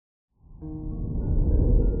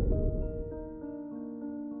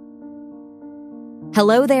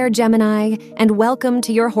Hello there, Gemini, and welcome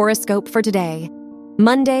to your horoscope for today,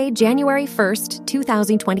 Monday, January 1st,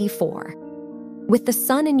 2024. With the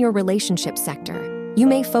sun in your relationship sector, you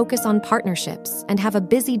may focus on partnerships and have a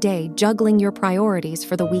busy day juggling your priorities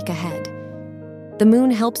for the week ahead. The moon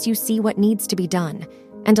helps you see what needs to be done,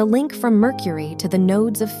 and a link from Mercury to the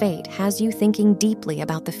nodes of fate has you thinking deeply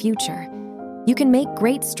about the future. You can make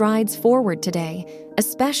great strides forward today,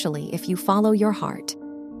 especially if you follow your heart.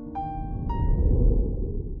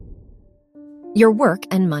 Your work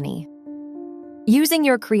and money. Using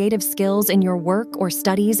your creative skills in your work or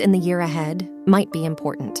studies in the year ahead might be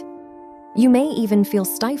important. You may even feel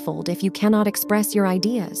stifled if you cannot express your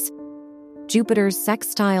ideas. Jupiter's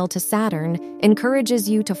sextile to Saturn encourages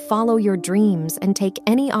you to follow your dreams and take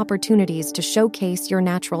any opportunities to showcase your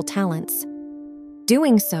natural talents.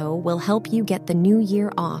 Doing so will help you get the new year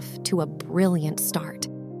off to a brilliant start.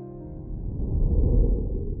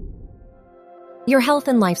 Your health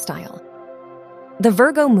and lifestyle. The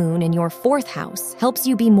Virgo moon in your 4th house helps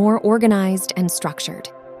you be more organized and structured.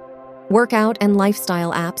 Workout and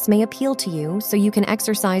lifestyle apps may appeal to you so you can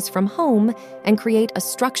exercise from home and create a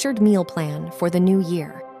structured meal plan for the new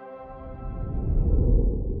year.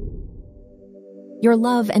 Your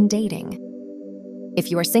love and dating.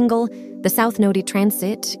 If you are single, the South Node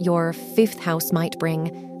transit, your 5th house, might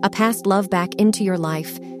bring a past love back into your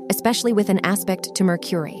life, especially with an aspect to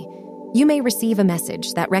Mercury. You may receive a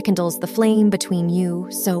message that rekindles the flame between you,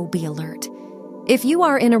 so be alert. If you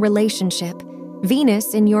are in a relationship,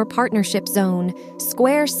 Venus in your partnership zone,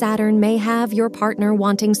 square Saturn may have your partner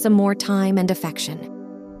wanting some more time and affection.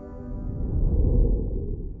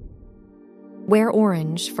 Wear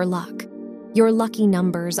orange for luck. Your lucky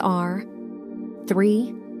numbers are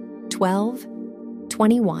 3, 12,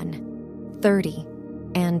 21, 30,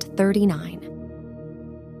 and 39.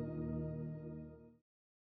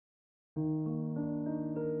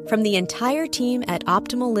 From the entire team at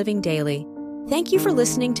Optimal Living Daily, thank you for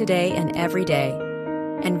listening today and every day.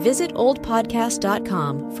 And visit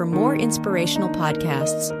oldpodcast.com for more inspirational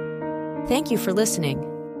podcasts. Thank you for listening.